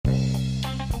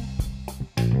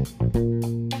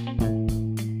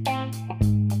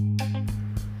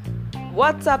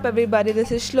What's up, everybody?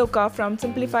 This is Shloka from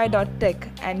Simplify.tech,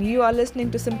 and you are listening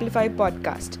to Simplify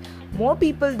Podcast. More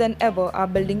people than ever are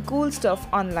building cool stuff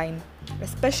online,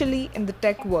 especially in the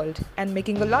tech world, and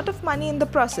making a lot of money in the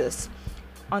process.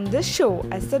 On this show,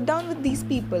 I sit down with these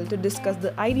people to discuss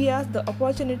the ideas, the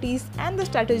opportunities, and the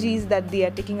strategies that they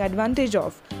are taking advantage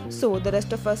of, so the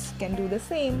rest of us can do the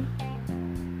same.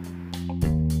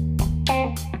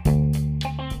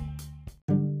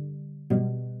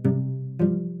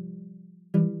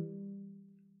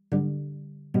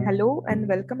 Hello and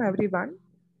welcome everyone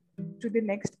to the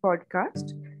next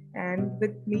podcast. And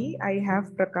with me, I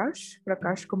have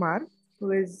Prakash Kumar,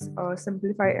 who is a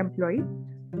Simplify employee.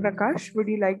 Prakash, would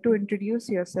you like to introduce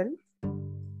yourself?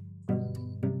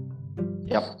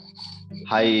 Yep.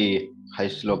 Hi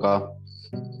Shloka.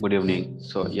 Good evening.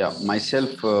 So myself,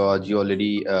 as you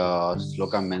already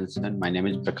Shloka mentioned, my name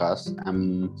is Prakash.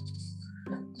 I'm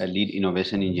a lead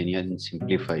innovation engineer in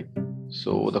Simplify.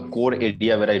 So the core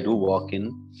area where I do work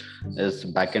in is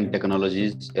backend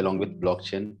technologies along with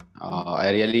blockchain.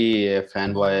 I really a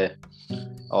fanboy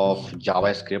of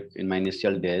JavaScript in my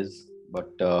initial days, but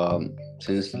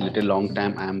since little long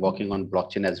time I am working on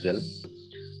blockchain as well.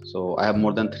 So I have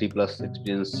more than 3+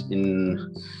 experience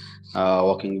in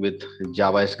working with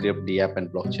JavaScript, DApp, and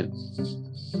blockchain.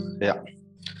 Yeah.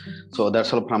 So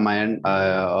that's all from my end.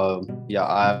 I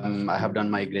have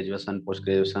done my graduation,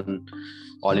 post-graduation,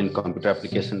 all in computer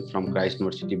application from Christ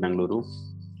University, Bangalore.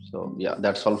 So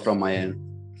that's all from my end.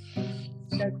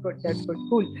 That's good.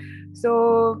 Cool.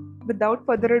 So without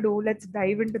further ado, let's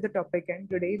dive into the topic. And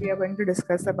today we are going to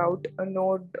discuss about a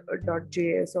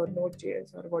Node.js or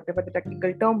Node.js or whatever the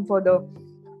technical term for the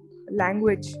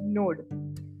language Node.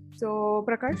 So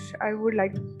Prakash, I would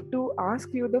like to ask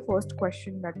you the first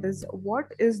question, that is,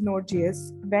 what is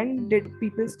Node.js? When did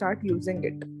people start using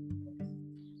it?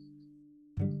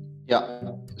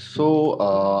 Yeah,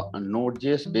 so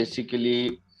Node.js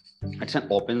basically it's an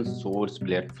open source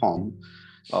platform.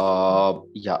 So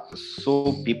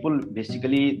people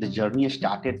basically the journey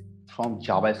started from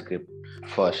JavaScript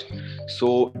first.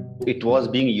 So it was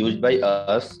being used by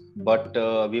us, but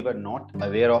we were not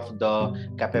aware of the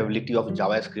capability of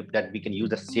JavaScript that we can use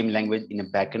the same language in a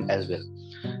backend as well.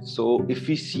 So if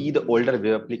we see the older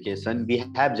web application, we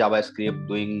have JavaScript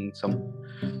doing some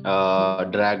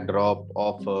drag drop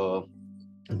of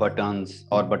buttons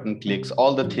or button clicks,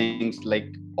 all the things like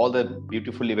all the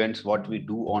beautiful events what we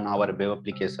do on our web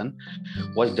application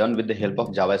was done with the help of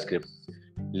JavaScript.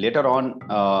 Later on,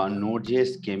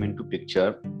 Node.js came into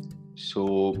picture.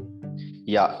 So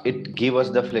it gave us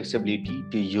the flexibility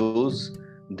to use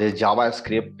the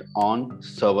JavaScript on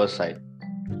server side.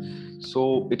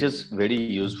 So it is very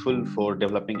useful for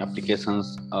developing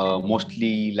applications,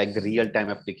 mostly like the real-time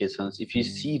applications. If you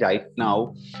see right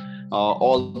now,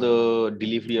 all the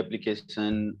delivery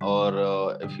application,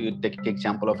 or if you take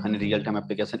example of any real-time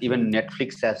application, even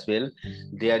Netflix as well,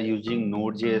 they are using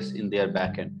Node.js in their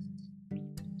backend.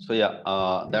 So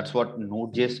that's what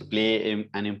Node.js play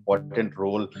an important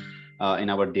role in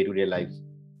our day-to-day life,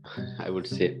 I would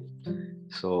say.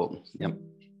 So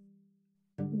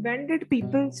when did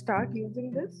people start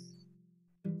using this?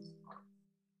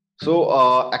 So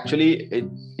actually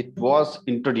it was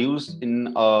introduced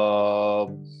in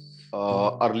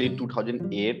early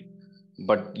 2008,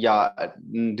 but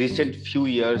in recent few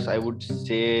years, I would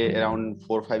say around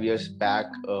 4 or 5 years back,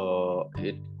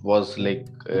 it was like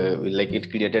it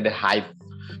created a hype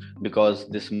because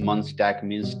this month stack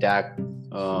means stack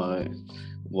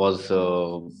was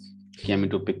came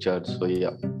into picture. So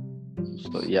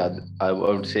I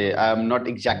would say I'm not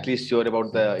exactly sure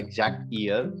about the exact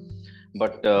year,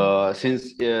 but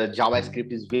since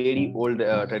JavaScript is very old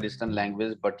traditional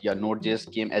language, but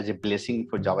Node.js came as a blessing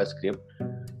for JavaScript.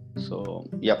 So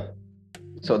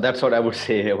that's what I would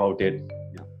say about it.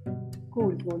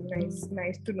 Cool.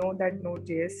 Nice to know that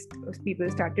Node.js people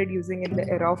started using in the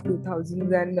era of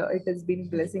 2000s, and it has been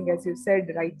blessing, as you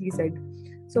said, rightly said.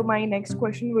 So my next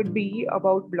question would be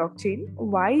about blockchain.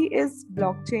 Why is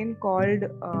blockchain called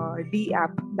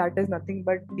DApp? That is nothing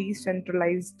but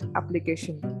decentralized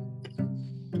application.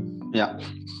 Yeah.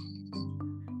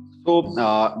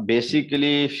 So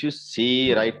basically, if you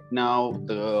see right now,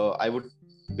 I would,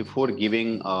 before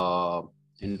giving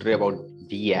intro about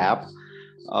DApp,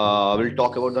 we'll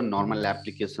talk about the normal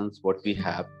applications what we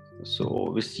have.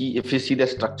 So if we see the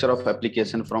structure of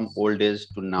application from old days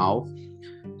to now,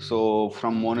 so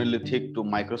from monolithic to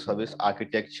microservice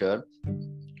architecture.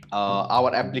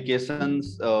 our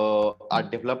applications are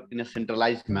developed in a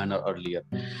centralized manner earlier.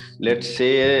 Let's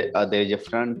say there is a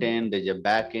front end, there's a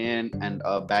back end, and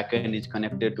a back end is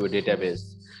connected to a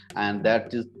database, and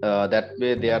that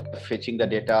way they are fetching the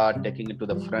data, taking it to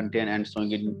the front end, and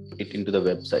showing it into the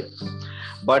website.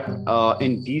 But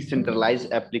in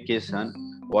decentralized application,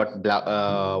 what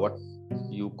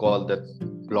you call the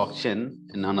blockchain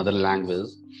in another language,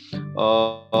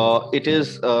 it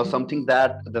is something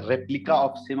that the replica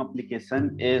of same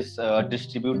application is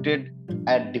distributed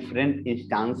at different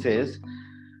instances.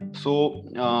 So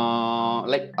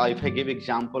if I give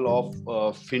example of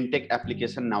fintech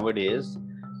application nowadays,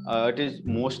 it is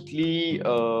mostly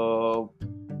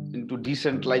into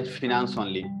decentralized finance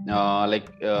only,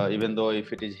 even though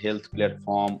if it is health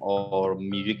platform or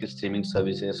music streaming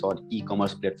services or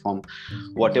e-commerce platform,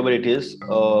 whatever it is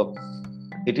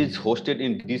hosted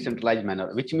in decentralized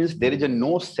manner, which means there is a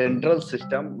no central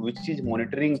system which is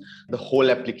monitoring the whole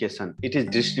application. It is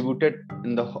distributed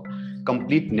in the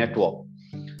complete network.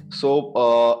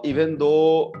 So even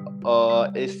though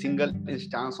a single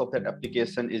instance of that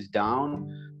application is down,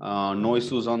 no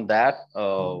issues on that,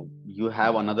 you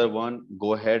have another one,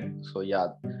 go ahead. So yeah,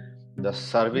 the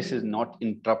service is not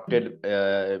interrupted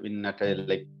in at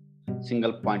a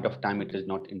single point of time. It is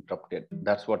not interrupted.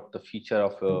 That's what the feature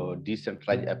of a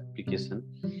decentralized application,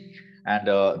 and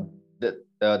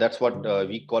that's what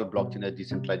we call blockchain as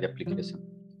decentralized application.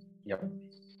 Yep.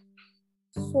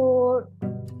 So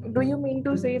do you mean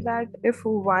to say that if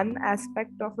one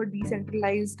aspect of a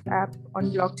decentralized app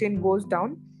on blockchain goes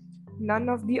down, none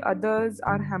of the others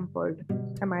are hampered?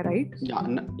 Am I right?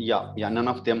 Yeah. None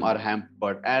of them are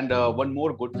hampered. And one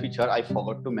more good feature I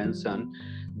forgot to mention,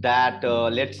 that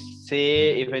let's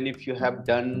say even if you have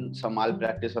done some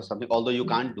malpractice or something, although you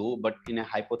can't do, but in a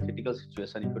hypothetical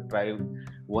situation, if you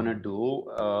want to do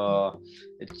a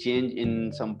change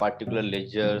in some particular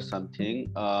ledger or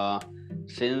something,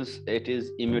 since it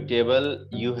is immutable,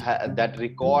 that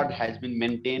record has been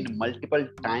maintained multiple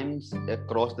times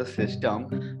across the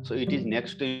system, so it is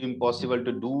next to impossible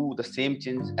to do the same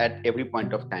change at every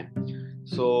point of time.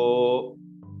 So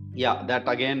yeah, that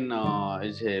again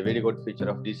is a very good feature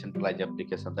of decentralized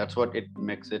application. That's what it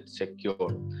makes it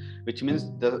secure, which means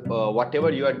the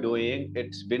whatever you are doing,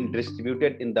 it's been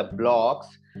distributed in the blocks,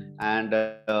 and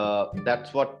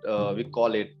that's what we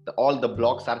call it. All the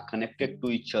blocks are connected to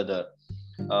each other.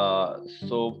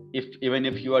 So even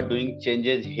if you are doing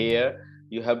changes here,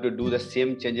 you have to do the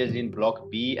same changes in block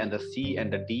B and the C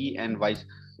and the D and vice,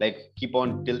 keep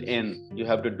on till N you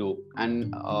have to do. And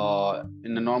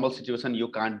in a normal situation you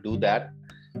can't do that.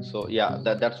 So yeah,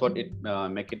 that's what it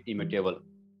make it immutable.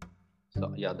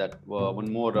 So yeah, that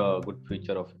one more good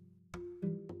feature of it.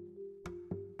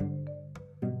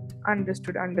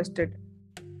 Understood.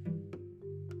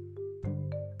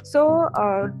 So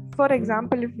for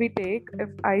example, if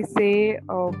I say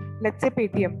let's say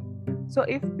Paytm. So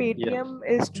if Paytm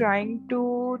is trying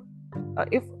to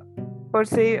if per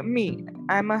se me,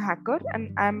 I'm a hacker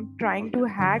and I'm trying to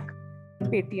hack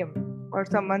Paytm or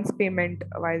someone's payment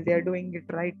while they are doing it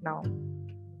right now.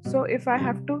 So if I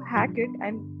have to hack it,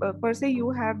 and per se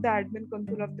you have the admin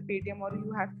console of the Paytm or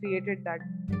you have created that.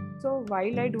 So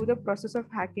while I do the process of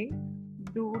hacking,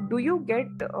 do you get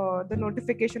the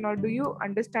notification, or do you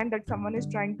understand that someone is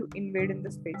trying to invade in the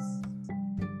space?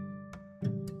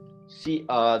 See,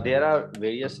 there are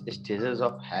various stages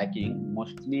of hacking,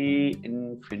 mostly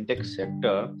in fintech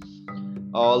sector.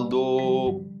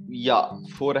 Although, yeah,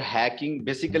 for hacking,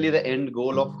 basically the end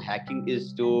goal of hacking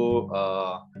is to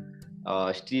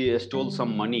stole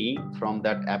some money from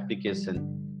that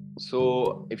application.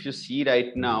 So if you see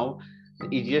right now, the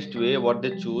easiest way what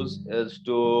they choose is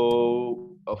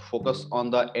to focus on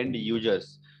the end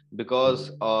users,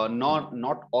 because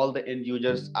not all the end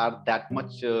users are that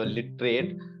much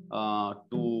literate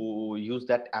to use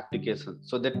that application.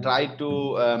 So they try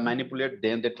to manipulate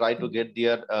them, they try to get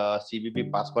their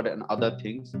CVV password and other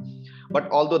things. But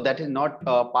although that is not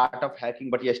part of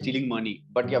hacking, but yeah, stealing money.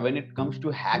 But yeah, when it comes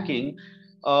to hacking,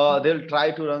 they'll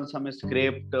try to run some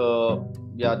script.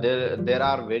 There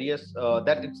are various,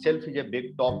 that itself is a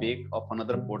big topic of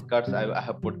another podcast. I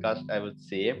have podcast, I would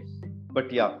say.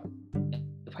 But yeah,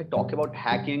 if I talk about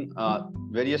hacking,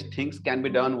 various things can be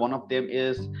done. One of them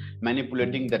is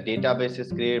manipulating the database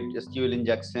script, SQL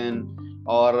injection,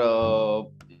 or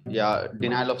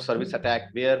denial of service attack,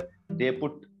 where they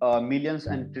put millions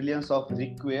and trillions of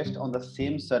requests on the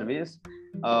same service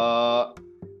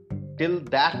till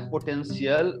that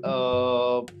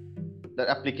potential the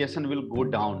application will go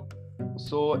down.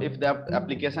 So if the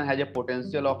application has a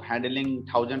potential of handling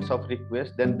thousands of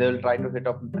requests, then they'll try to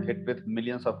hit with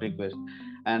millions of requests.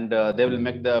 and they will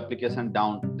make the application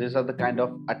down. These are the kind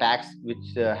of attacks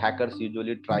which hackers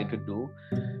usually try to do,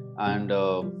 and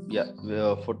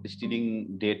for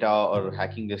stealing data or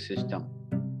hacking the system.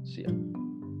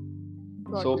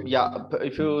 So,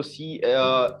 if you see,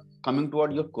 coming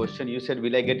toward your question, you said,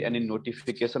 will I get any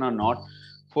notification or not?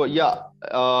 For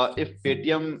if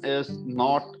Paytm is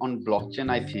not on blockchain,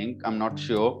 I think, I'm not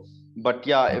sure, but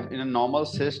if in a normal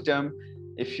system,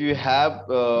 if you have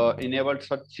enabled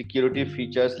such security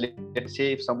features, let's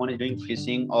say if someone is doing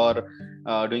phishing or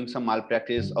doing some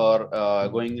malpractice or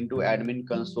going into admin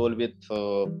console with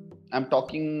I'm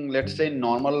talking, let's say,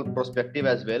 normal perspective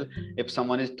as well. If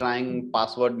someone is trying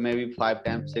password maybe 5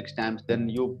 times, 6 times, then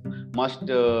you must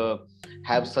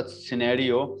have such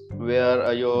scenario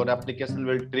where your application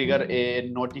will trigger a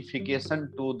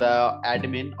notification to the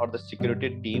admin or the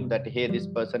security team that, hey, this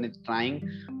person is trying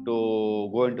to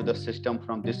go into the system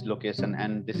from this location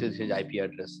and this is his IP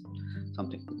address.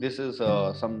 Something. This is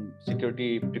some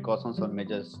security precautions or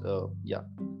measures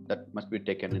that must be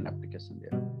taken in application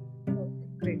there.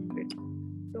 Great.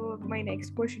 So my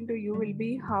next question to you will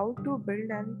be how to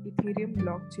build an Ethereum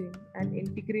blockchain and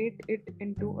integrate it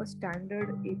into a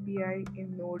standard API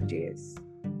in Node.js.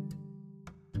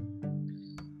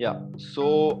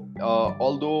 So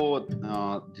although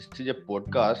this is a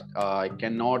podcast, I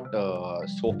cannot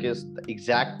showcase the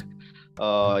exact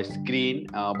screen,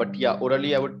 but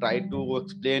orally I would try to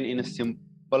explain in a simple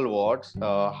words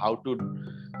how to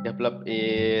develop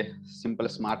a simple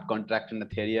smart contract in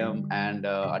Ethereum and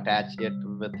attach it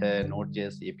with a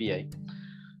Node.js API.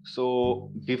 So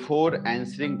before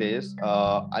answering this,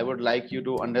 I would like you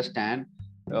to understand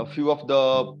a few of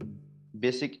the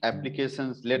basic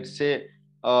applications. Let's say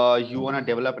you want to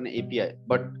develop an API,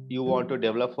 but you want to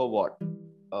develop for what?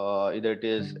 Either it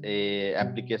is a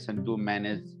application to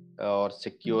manage or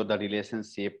secure the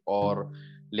relationship, or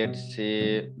let's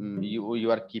say you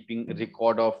are keeping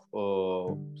record of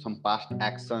some past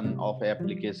action of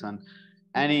application.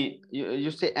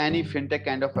 You say any fintech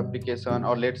kind of application,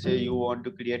 or let's say you want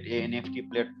to create a NFT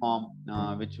platform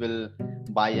which will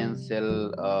buy and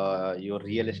sell your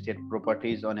real estate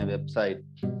properties on a website.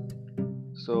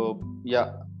 So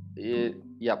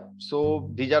so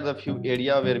these are the few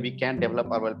areas where we can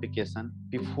develop our application.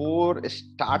 Before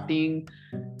starting,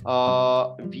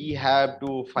 we have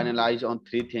to finalize on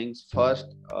three things. First,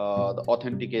 the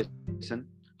authentication.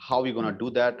 How we're gonna do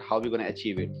that? How we're gonna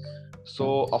achieve it?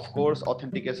 So of course,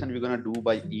 authentication we're gonna do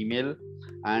by email,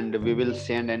 and we will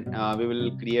send and we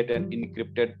will create an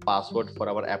encrypted password for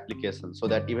our application, so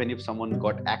that even if someone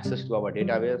got access to our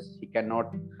database, he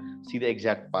cannot see the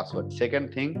exact password.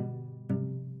 Second thing,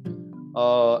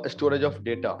 storage of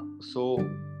data. So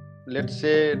let's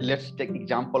take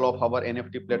example of our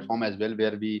NFT platform as well,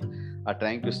 where we are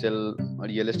trying to sell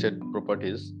real estate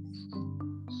properties.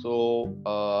 So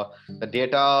the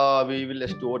data we will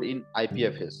store in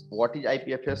IPFS. What is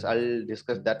IPFS? I'll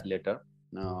discuss that later,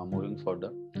 moving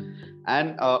further.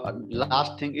 And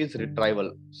last thing is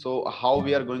retrieval. So how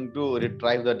we are going to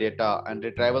retrieve the data, and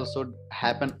retrieval should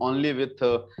happen only with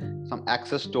some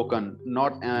access token.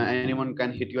 Not anyone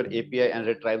can hit your API and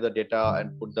retrieve the data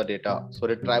and put the data. So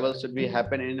retrieval should be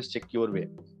happen in a secure way.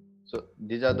 So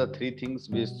these are the three things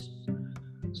we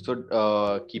should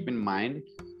keep in mind.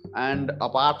 And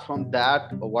apart from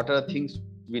that, what are the things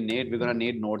we need? We're gonna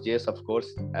need Node.js, of course,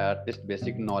 at least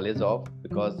basic knowledge of,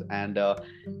 because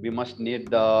we must need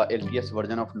the LTS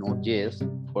version of Node.js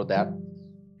for that.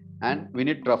 And we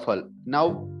need Truffle.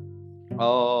 Now,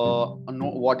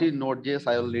 what is Node.js?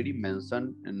 I already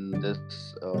mentioned in this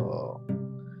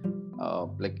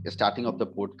like starting of the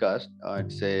podcast.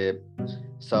 It's a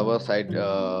server-side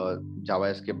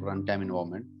JavaScript runtime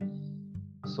environment.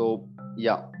 So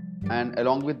and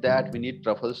along with that, we need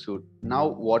Truffle suite. Now,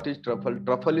 what is Truffle?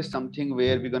 Truffle is something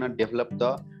where we're gonna develop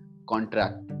the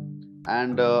contract.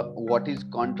 And what is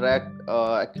contract?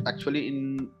 Actually,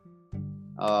 in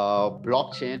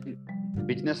blockchain,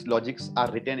 business logics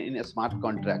are written in smart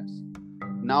contracts.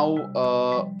 Now,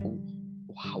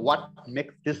 what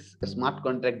makes this smart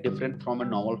contract different from a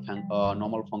normal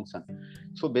function?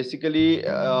 So basically,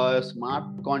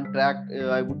 smart contract,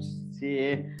 I would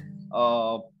say,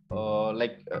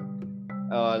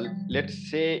 let's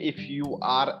say if you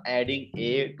are adding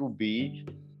A to B,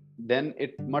 then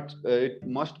it must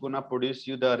gonna produce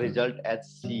you the result as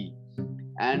C,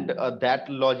 and that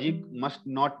logic must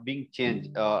not be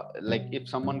changed. Like if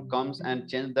someone comes and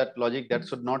change that logic, that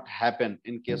should not happen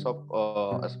in case of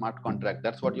a smart contract.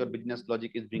 That's what your business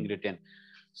logic is being written.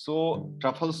 So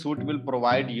Truffle suite will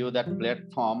provide you that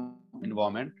platform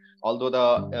environment, although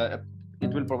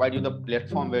it will provide you the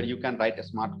platform where you can write a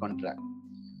smart contract.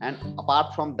 And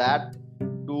apart from that,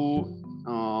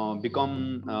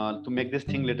 to make this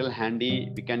thing little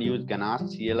handy, we can use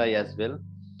Ganas CLI as well.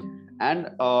 And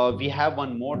we have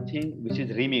one more thing, which is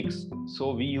Remix.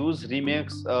 So we use Remix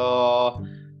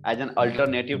as an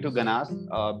alternative to Ganas.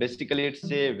 Basically,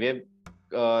 it's a web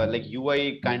like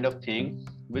UI kind of thing,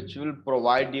 which will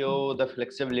provide you the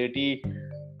flexibility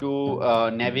to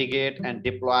navigate and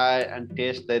deploy and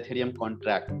test the Ethereum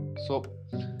contract. So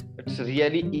it's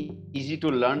really easy to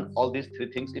learn all these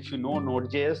three things. If you know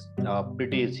Node.js,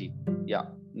 pretty easy. Yeah,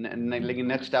 like in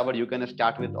next hour you can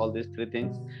start with all these three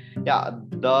things. Yeah,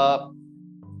 the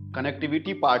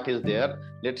connectivity part is there.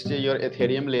 Let's say your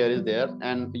Ethereum layer is there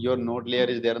and your node layer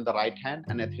is there on the right hand,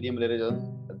 and Ethereum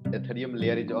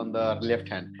layer is on the left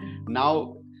hand.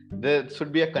 Now there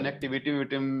should be a connectivity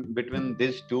between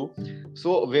these two.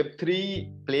 So Web3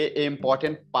 play an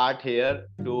important part here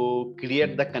to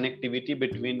create the connectivity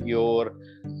between your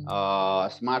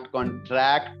smart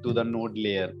contract to the node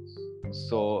layer.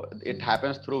 So it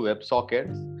happens through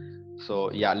WebSockets.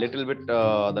 So yeah, little bit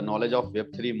the knowledge of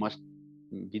Web3 must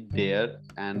be there,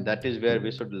 and that is where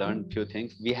we should learn few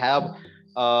things. We have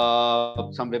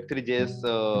some Web3.js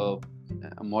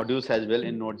modules as well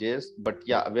in Node.js, but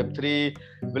yeah, Web3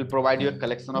 will provide you a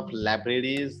collection of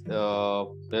libraries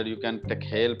where you can take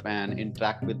help and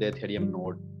interact with the Ethereum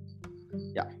node.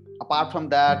 Yeah, apart from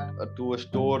that, to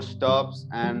store stubs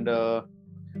and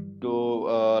to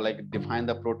like define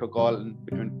the protocol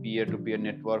between peer-to-peer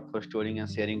network for storing and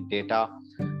sharing data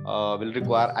will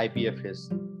require IPFS.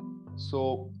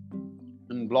 So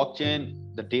in blockchain,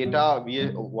 the data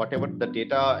whatever the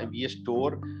data we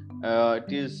store,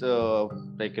 it is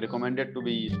like recommended to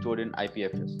be stored in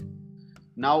IPFS.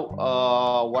 Now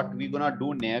what we're gonna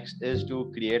do next is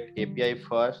to create API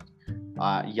first.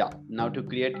 Now to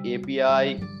create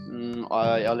API,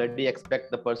 I already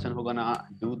expect the person who gonna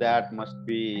do that must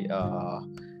be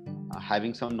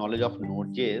having some knowledge of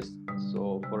Node.js.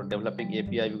 So for developing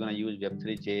API, we're gonna use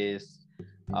Web3.js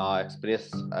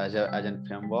Express as a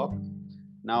framework.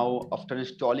 Now after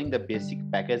installing the basic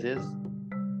packages,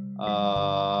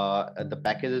 the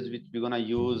packages which we're gonna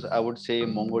use, I would say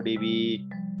MongoDB.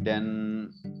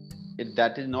 Then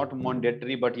that is not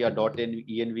mandatory, but yeah,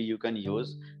 .env you can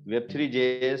use.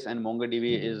 Web3.js and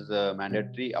MongoDB is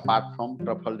mandatory, apart from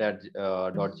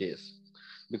Truffle.js,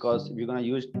 because we're gonna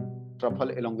use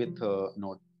Truffle along with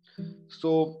Node.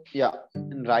 So yeah,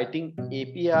 in writing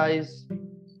APIs,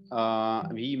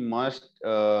 we must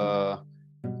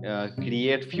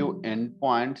create few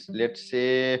endpoints. Let's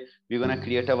say we're gonna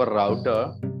create our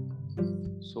router.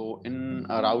 So in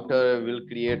a router, we'll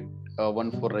create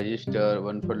one for register,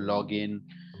 one for login,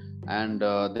 and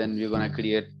then we're gonna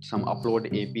create some upload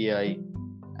API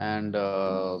and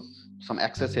some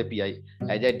access API.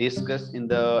 As I discussed in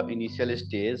the initial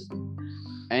stage,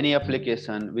 any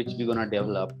application which we're gonna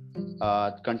develop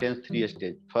contains three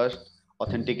stages. First,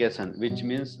 authentication, which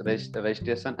means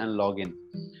registration and login.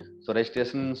 So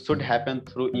registration should happen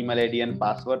through email ID and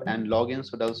password, and login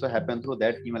should also happen through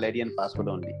that email ID and password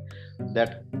only.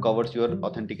 That covers your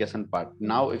authentication part.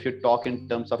 Now, if you talk in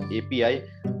terms of API,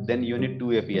 then you need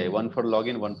two API, one for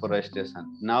login, one for registration.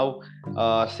 Now,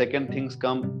 second things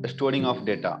come storing of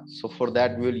data. So for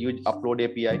that, we will use upload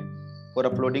API. For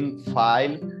uploading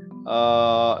file,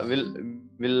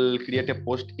 we'll create a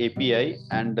post API,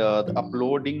 and the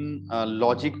uploading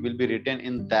logic will be written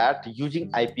in that using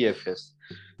IPFS.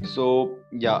 So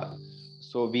yeah,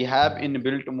 so we have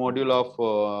inbuilt module of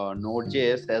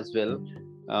Node.js as well,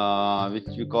 which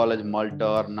we call as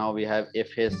Multer. Now we have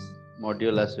FS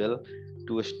module as well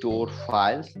to store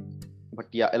files. But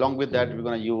yeah, along with that, we're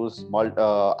gonna use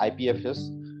IPFS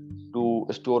to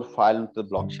store file into the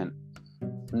blockchain.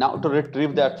 Now to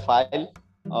retrieve that file,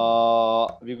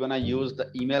 we're gonna use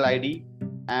the email ID,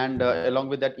 and along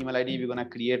with that email ID, we're gonna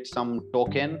create some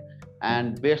token,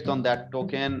 and based on that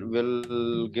token,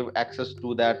 we'll give access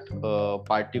to that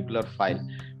particular file.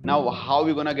 Now, how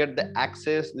we're gonna get the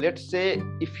access? Let's say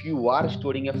if you are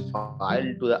storing a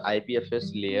file to the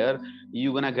IPFS layer,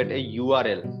 you're gonna get a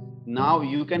URL. Now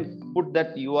you can put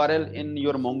that URL in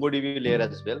your MongoDB layer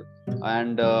as well.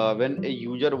 And when a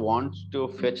user wants to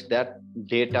fetch that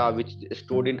data which is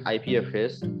stored in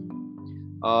IPFS,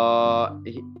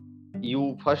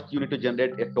 you need to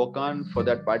generate a token for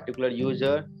that particular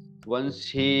user. Once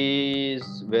he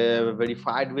is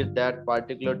verified with that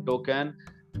particular token,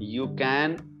 you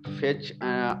can fetch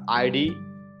an ID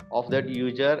of that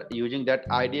user. Using that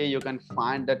ID, you can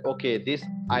find that okay, this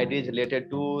ID is related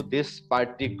to this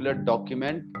particular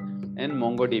document in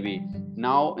MongoDB.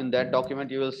 Now in that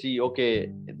document, you will see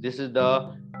okay, this is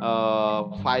the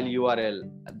file URL.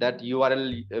 That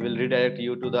URL will redirect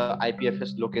you to the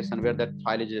IPFS location where that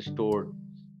file is stored.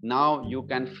 Now you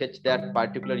can fetch that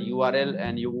particular URL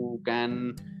and you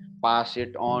can pass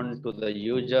it on to the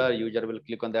user will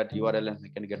click on that URL and he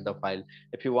can get the file.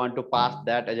 If you want to pass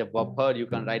that as a buffer, you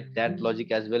can write that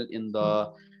logic as well in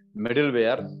the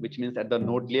middleware, which means at the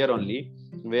node layer only,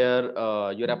 where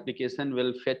your application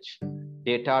will fetch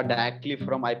data directly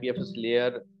from IPFS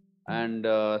layer and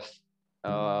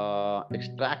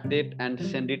extract it and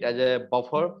send it as a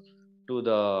buffer to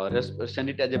the send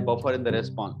it as a buffer in the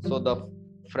response. So the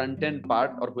front end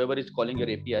part or whoever is calling your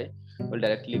API will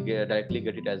directly get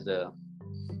it as a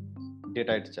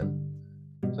data itself.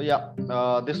 So yeah,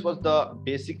 this was the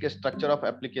basic structure of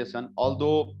application.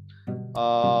 Although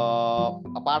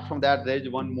apart from that, there is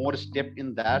one more step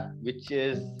in that, which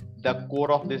is the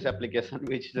core of this application,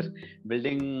 which is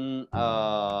building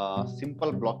a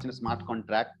simple blockchain smart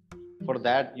contract. For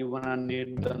that, you're gonna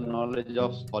need the knowledge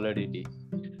of Solidity.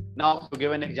 Now, to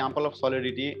give an example of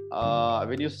Solidity,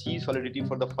 when you see Solidity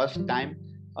for the first time,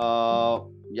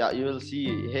 yeah, you will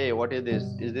see, hey, what is this?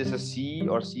 Is this a C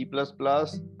or C++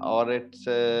 or it's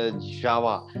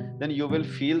Java? Then you will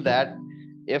feel that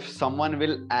if someone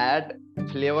will add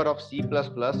flavor of C++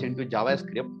 into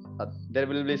JavaScript, there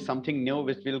will be something new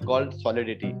which we'll call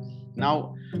Solidity.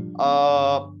 Now,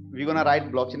 we're gonna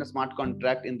write blockchain smart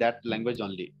contract in that language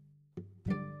only.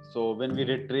 So when we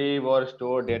retrieve or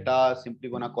store data, simply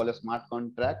gonna call a smart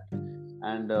contract,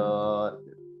 and the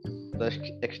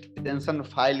extension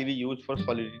file we use for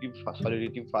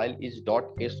Solidity file is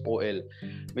 .sol,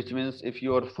 which means if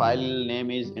your file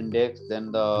name is index,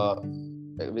 then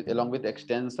along with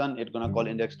extension, it's gonna call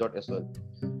index.sol.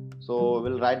 So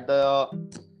we'll write the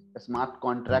smart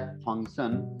contract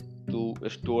function to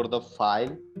store the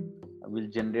file. We'll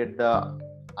generate the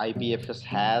IPFS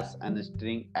hash and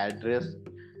string address,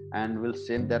 and we'll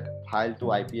send that file to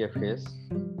IPFS,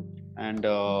 and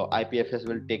IPFS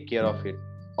will take care of it.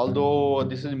 Although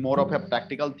this is more of a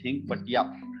practical thing, but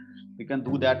yeah, we can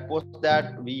do that. Post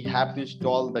that, we have to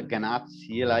install the Ganache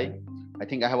CLI. I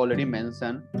think I have already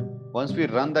mentioned. Once we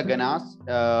run the Ganache,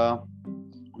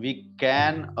 we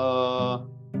can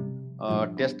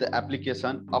test the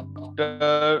application.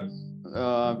 After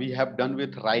we have done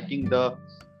with writing the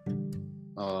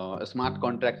smart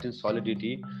contract in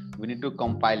Solidity, we need to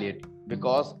compile it,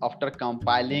 because after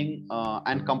compiling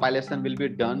and compilation will be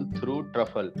done through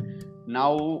Truffle.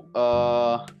 Now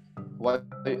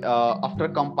after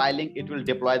compiling, it will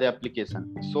deploy the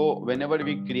application. So whenever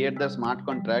we create the smart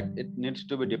contract, it needs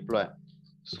to be deployed.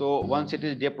 So once it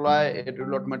is deployed, it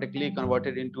will automatically convert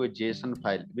it into a JSON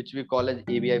file, which we call as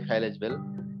ABI file as well.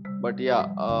 But yeah,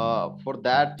 for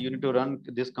that you need to run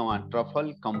this command,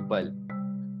 truffle compile.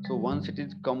 So once it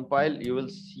is compiled, you will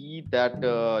see that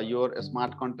your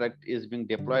smart contract is being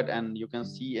deployed, and you can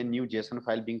see a new JSON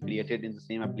file being created in the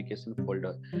same application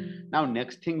folder. Now,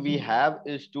 next thing we have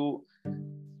is to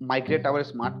migrate our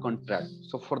smart contract.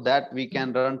 So for that, we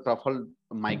can run truffle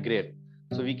migrate.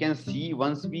 So we can see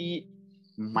once we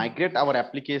migrate our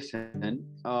application,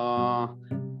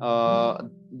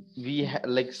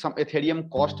 like some Ethereum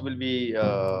cost will be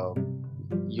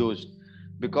used,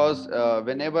 because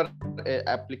whenever an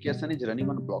application is running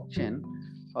on blockchain,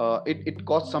 it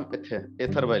costs some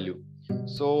ether value.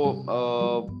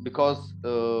 So because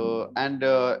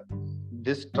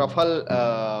this truffle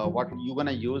what you're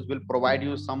gonna use will provide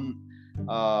you some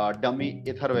dummy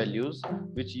ether values,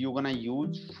 which you're gonna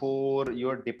use for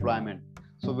your deployment.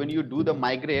 So when you do the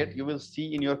migrate, you will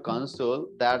see in your console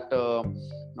that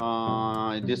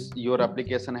your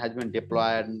application has been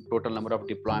deployed, total number of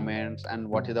deployments, and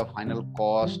what is the final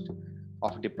cost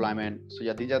of deployment. So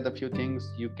yeah, these are the few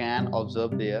things you can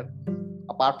observe there.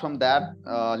 Apart from that,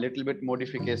 little bit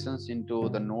modifications into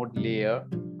the node layer,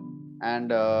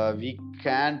 and we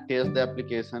can test the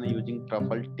application using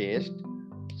truffle test.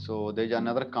 So there's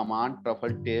another command,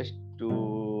 truffle test,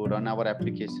 to run our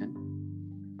application.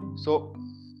 So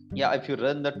yeah, if you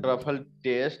run the truffle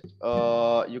test,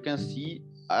 you can see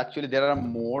actually there are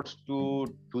modes to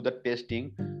do the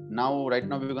testing. Now right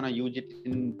now we're going to use it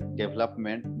in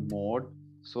development mode.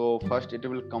 So first it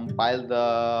will compile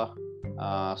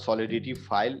the Solidity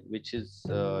file, which is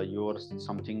your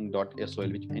something.sol,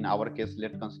 which in our case,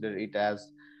 let's consider it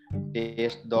as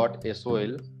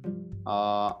test.sol.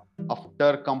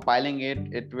 After compiling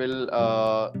it, it will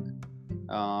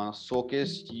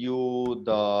showcase you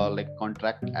the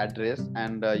contract address,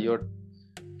 and your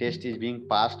test is being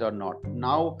passed or not.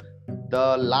 Now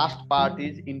the last part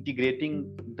is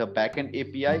integrating the backend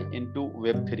API into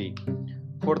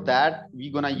Web3. For that,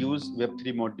 we're gonna use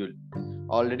Web3 module.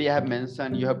 Already I have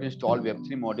mentioned you have to install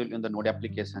Web3 module in the Node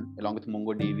application along with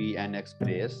MongoDB and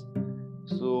Express.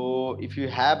 So if you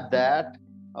have that,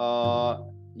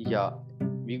 yeah,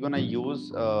 we're gonna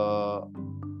use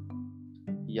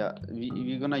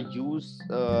we're gonna use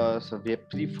so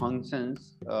Web3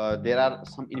 functions. There are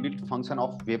some inbuilt function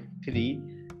of Web3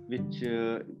 which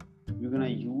we're gonna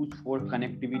use for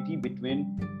connectivity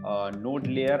between node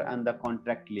layer and the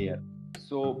contract layer.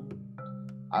 So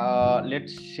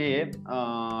let's say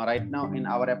right now in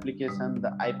our application,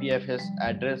 the IPFS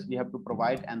address we have to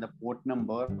provide and the port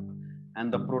number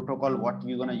and the protocol what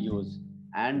we're gonna use.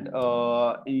 And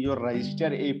in your register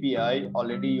API,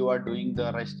 already you are doing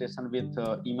the registration with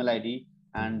email ID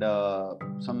and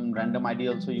some random ID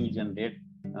also you generate,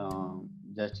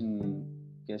 just in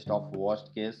case of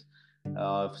worst case,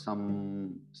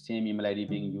 some same email ID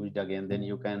being used again, then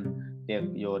you can take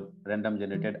your random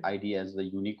generated ID as the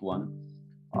unique one.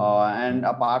 And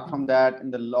apart from that,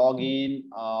 in the login,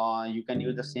 you can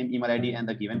use the same email ID and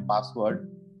the given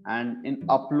password. And in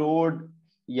upload,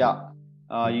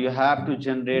 you have to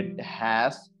generate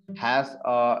hash.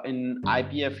 In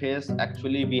IPFS,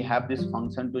 actually we have this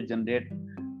function to generate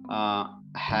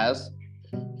hash.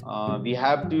 We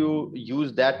have to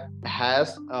use that hash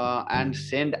and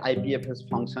send IPFS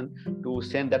function to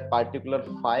send that particular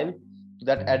file to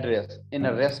that address. In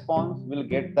a response, we'll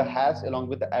get the hash along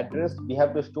with the address. We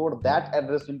have to store that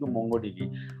address into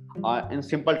MongoDB. In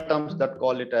simple terms, that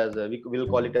call it as we will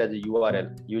call it as a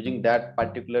URL. Using that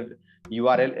particular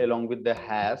URL along with the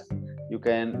hash, you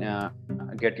can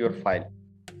get your file.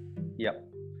 Yeah.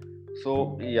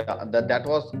 So that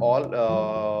was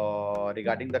all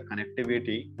regarding the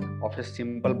connectivity of a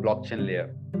simple blockchain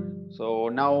layer. So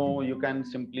now you can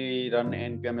simply run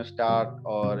npm start,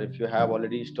 or if you have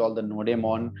already installed the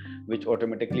Nodemon, which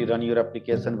automatically run your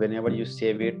application whenever you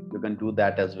save it, you can do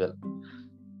that as well.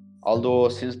 Although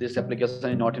since this application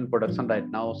is not in production right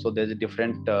now, so there's a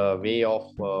different way of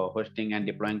hosting and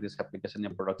deploying this application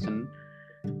in production.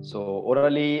 So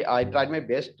orally, I tried my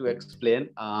best to explain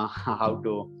how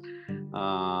to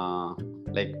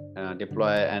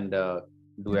deploy and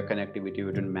do a connectivity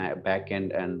between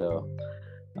backend and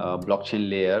blockchain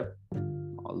layer.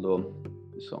 Although,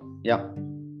 so yeah,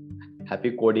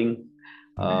 happy coding.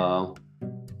 Sure.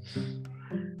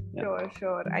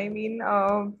 I mean,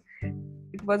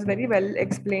 it was very well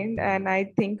explained, and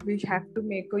I think we have to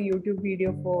make a YouTube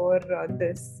video for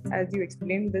this, as you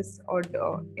explained this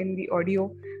in the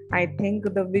audio. I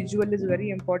think the visual is very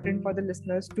important for the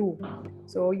listeners too.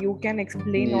 So you can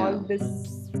explain all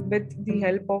this with the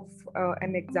help of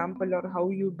an example, or how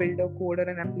you build a code or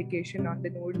an application on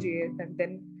the Node.js, and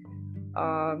then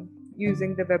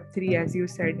using the Web3 as you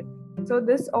said. So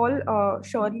this all,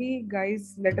 surely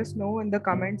guys, let us know in the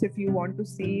comments if you want to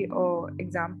see an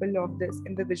example of this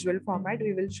in the visual format.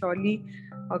 We will surely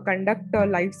conduct a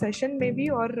live session maybe,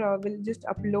 or we'll just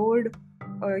upload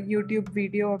a YouTube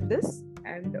video of this,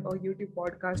 and a YouTube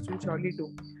podcast will surely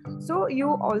do. So you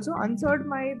also answered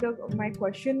my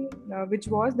question, which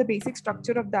was the basic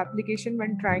structure of the application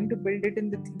when trying to build it in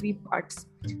the 3 parts.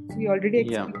 So you already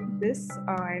explained this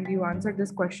and you answered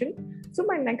this question. So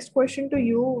my next question to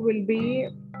you will be,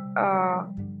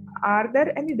 are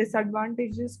there any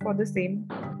disadvantages for the same?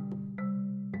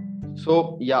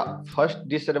 So first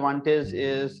disadvantage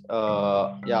is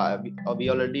we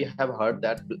already have heard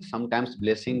that sometimes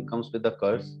blessing comes with the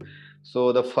curse.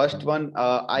 So the first one,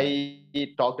 I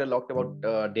talked a lot about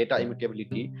data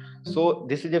immutability. So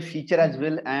this is a feature as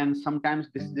well, and sometimes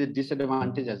this is a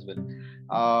disadvantage as well.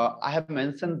 I have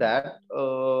mentioned that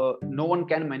no one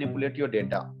can manipulate your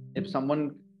data. If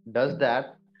someone does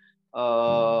that,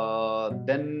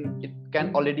 then it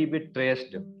can already be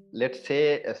traced. Let's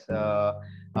say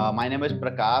my name is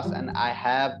Prakash and I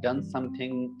have done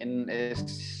something in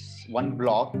one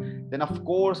block, then of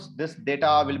course this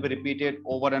data will be repeated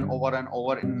over and over and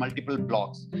over in multiple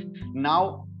blocks.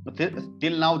 Now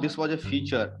till now this was a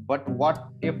feature, but what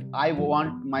if I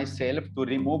want myself to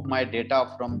remove my data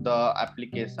from the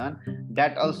application?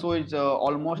 That also is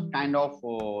almost kind of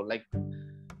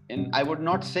I would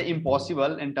not say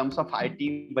impossible in terms of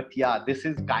IT, but this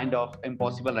is kind of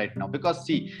impossible right now, because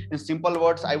see, in simple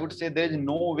words, I would say there is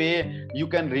no way you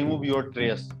can remove your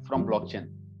trace from blockchain.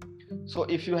 So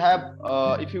if you have,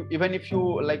 if you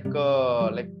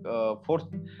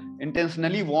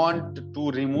intentionally want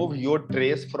to remove your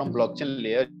trace from blockchain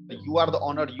layer, you are the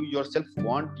owner, you yourself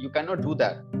want, you cannot do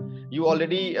that. You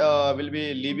already will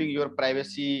be leaving your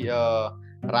privacy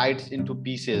rights into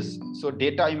pieces. So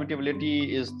data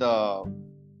immutability is the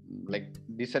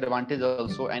disadvantage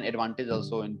also and advantage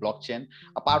also in blockchain.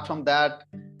 Apart from that,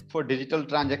 for digital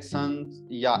transactions,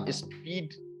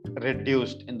 speed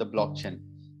reduced in the blockchain.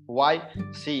 Why?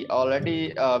 See,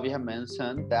 already we have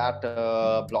mentioned that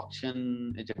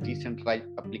blockchain is a decentralized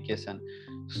application.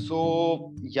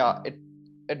 So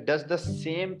it does the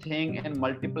same thing in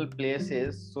multiple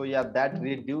places. So yeah, that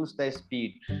reduce the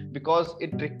speed because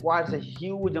it requires a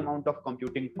huge amount of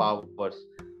computing powers.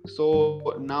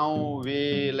 So now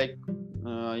we like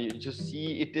you just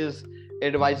see it is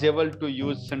advisable to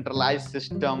use centralized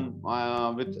system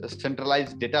with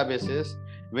centralized databases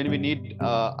when we need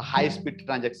high speed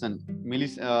transaction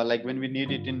like when we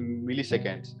need it in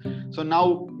milliseconds. So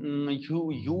now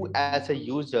you as a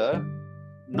user,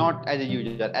 not as a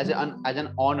user, as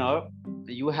an owner,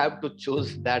 you have to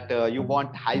choose that you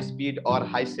want high speed or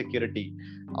high security,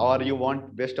 or you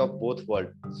want best of both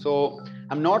worlds. So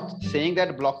I'm not saying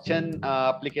that blockchain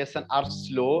applications are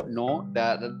slow. No,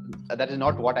 that is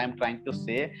not what I'm trying to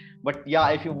say. But yeah,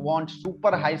 if you want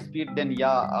super high speed, then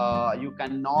yeah, you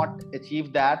cannot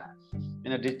achieve that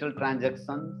in a digital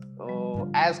transactions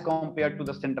as compared to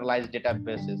the centralized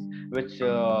databases, which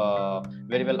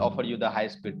very well offer you the high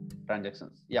speed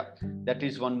transactions. Yeah, that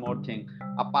is one more thing.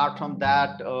 Apart from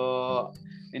that,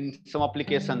 in some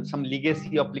applications, some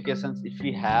legacy applications, if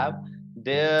we have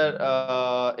there,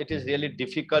 it is really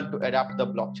difficult to adapt the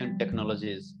blockchain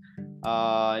technologies.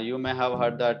 You may have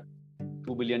heard that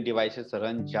 2 billion devices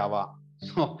run Java.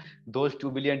 So those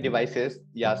 2 billion devices,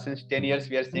 yeah, since 10 years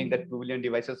we are seeing that 2 billion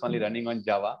devices only running on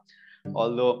Java.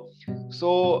 Although,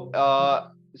 so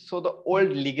so the old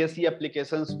legacy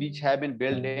applications which have been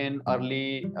built in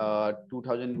early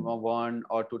 2001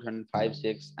 or 2005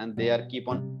 6, and they are keep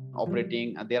on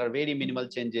operating, and there are very minimal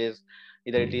changes,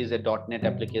 either it is a .NET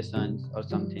applications or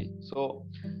something. So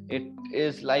it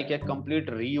is like a complete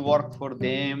rework for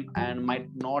them and might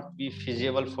not be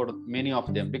feasible for many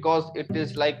of them, because it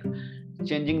is like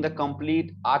changing the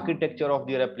complete architecture of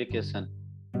their application.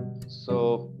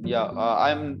 So yeah,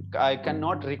 I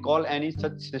cannot recall any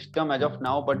such system as of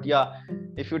now. But yeah,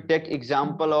 if you take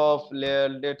example of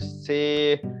let's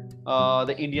say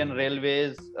the Indian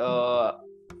Railways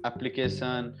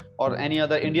application, or any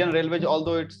other Indian Railways,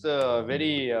 although it's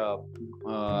very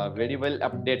well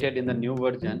updated in the new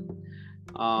version.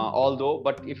 Although,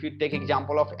 but if you take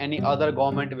example of any other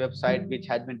government website which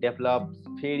has been developed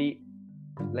very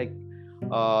like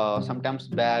sometimes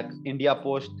back, India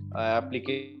Post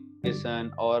application,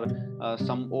 or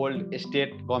some old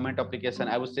state government application,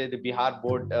 I would say the Bihar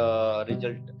board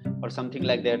result or something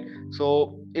like that.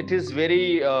 So it is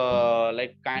very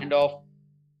like kind of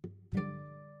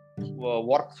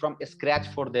work from scratch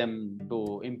for them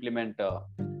to implement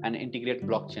and integrate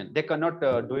blockchain. They cannot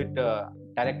do it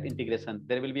direct integration.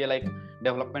 There will be a like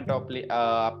development of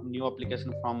new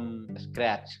application from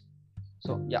scratch.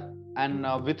 So yeah, and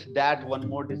with that, one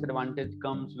more disadvantage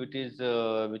comes, which is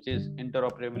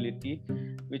interoperability,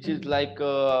 which is like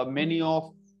many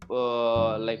of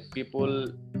like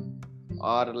people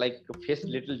are like face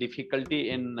little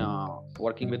difficulty in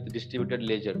working with distributed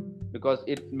ledger, because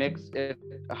it makes it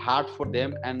hard for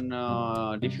them and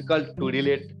difficult to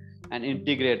relate and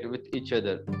integrate with each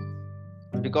other,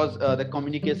 because the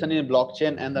communication in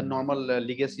blockchain and the normal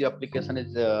legacy application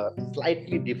is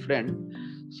slightly different.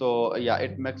 So yeah,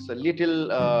 it makes a little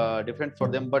different for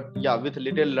them, but yeah, with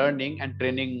little learning and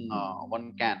training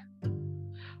one can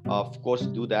of course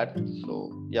do that.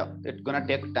 So yeah, it's gonna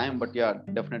take time, but yeah,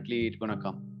 definitely it's gonna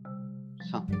come.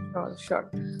 So Sure.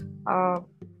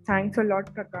 Thanks a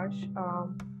lot, Prakash.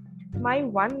 My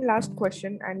one last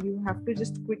question, and you have to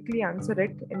just quickly answer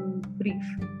it in brief.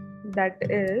 That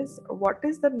is, what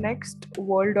is the next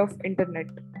world of internet?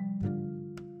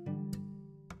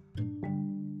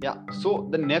 Yeah, so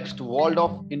the next world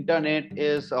of internet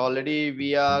is already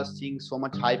we are seeing so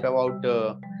much hype about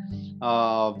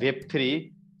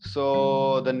Web3.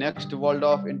 So the next world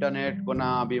of internet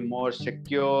gonna be more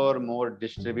secure, more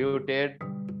distributed,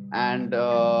 and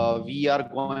we are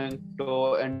going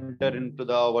to enter into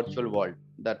the virtual world.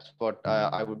 That's what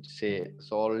I would say.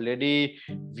 So already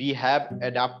we have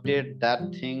adapted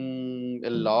that thing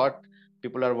a lot.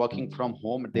 People are working from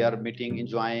home, they are meeting,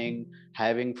 enjoying,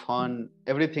 having fun,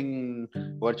 everything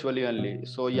virtually only.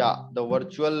 So yeah, the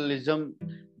virtualism,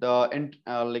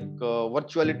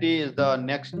 virtuality is the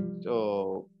next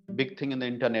big thing in the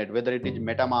internet, whether it is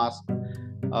MetaMask,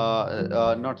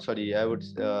 not sorry, I would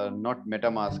not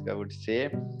MetaMask, I would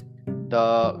say the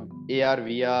AR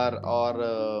VR,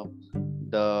 or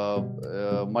the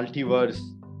multiverse.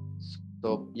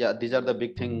 So yeah, these are the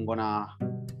big thing gonna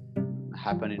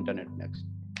happen internet next.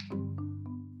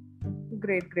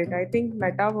 Great. I think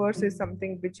metaverse is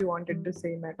something which you wanted to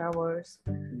say. Metaverse.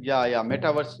 Yeah,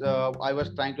 metaverse. I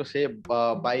was trying to say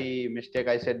by mistake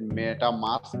I said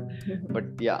MetaMask, but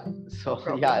yeah. So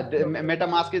yeah, the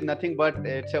MetaMask is nothing but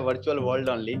it's a virtual world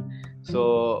only.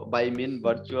 So by mean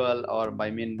virtual or by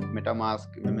mean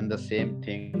MetaMask, we mean the same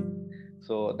thing.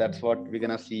 So that's what we're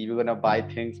gonna see. We're gonna buy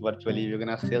things virtually. We're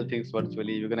gonna sell things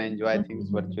virtually. We're gonna enjoy things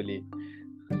virtually.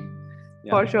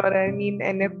 Yeah. For sure. I mean,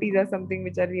 NFTs are something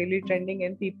which are really trending,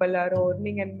 and people are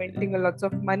earning and minting a lots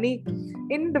of money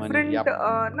in different, Yep.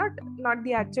 not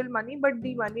the actual money, but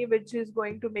the money which is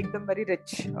going to make them very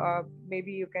rich.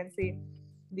 Maybe you can say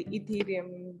the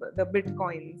Ethereum, the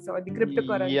Bitcoins, or the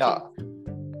cryptocurrency. Yeah.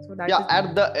 So that Yeah.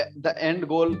 is At the end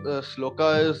goal, Shloka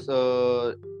is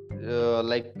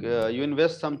you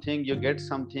invest something, you get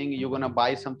something, you're gonna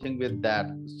buy something with that.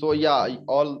 So yeah,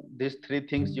 all these three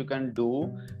things you can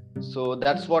do. So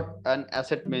that's what an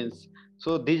asset means.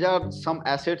 So these are some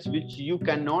assets which you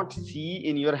cannot see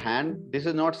in your hand. This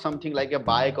is not something like a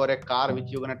bike or a car which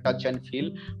you're gonna touch and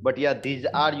feel. But yeah, these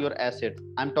are your assets.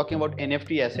 I'm talking about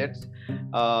NFT assets.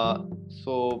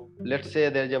 So let's say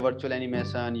there's a virtual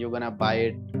animation, you're gonna buy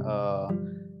it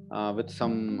with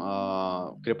some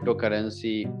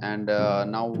cryptocurrency, and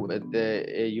now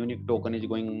a unique token is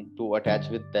going to attach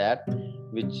with that,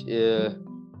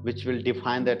 which will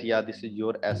define that yeah, this is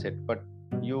your asset. But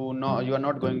you know, you are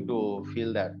not going to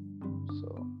feel that.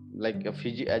 So like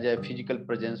as a physical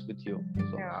presence with you.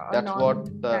 So yeah, that's what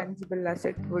the tangible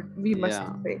asset we must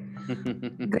yeah. say.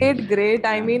 Great.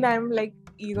 I mean, I'm like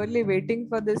eagerly waiting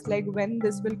for this, like when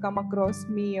this will come across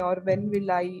me, or when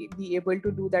will I be able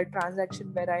to do that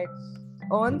transaction where I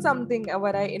earn something, or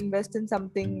where I invest in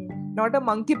something, not a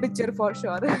monkey picture for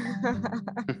sure.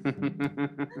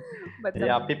 But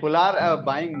Yeah, people are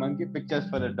buying monkey pictures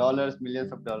for the dollars,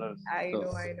 millions of dollars. I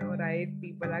know, right?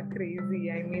 People are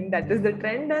crazy. I mean, that is the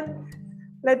trend, and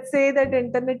let's say that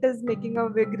internet is making a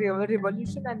big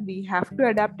revolution, and we have to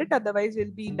adapt it. Otherwise,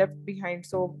 we'll be left behind.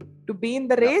 So, to be in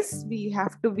the race, we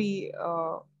have to be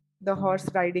the horse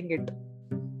riding it.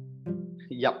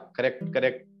 Yeah, correct.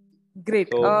 Great.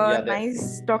 So yeah,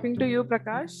 Nice talking to you,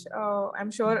 Prakash. I'm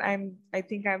sure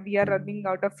we are running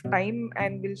out of time,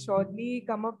 and we'll surely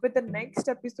come up with the next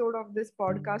episode of this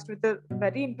podcast with a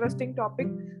very interesting topic.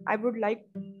 I would like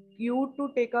you to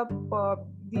take up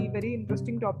the very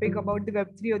interesting topic about the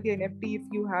Web3 or the NFT if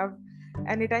you have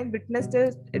anytime witnessed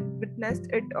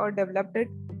it or developed it.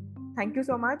 Thank you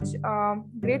so much.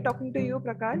 Great talking to you,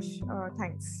 Prakash.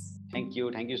 Thanks. thank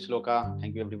you, Shloka.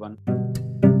 Thank you, everyone.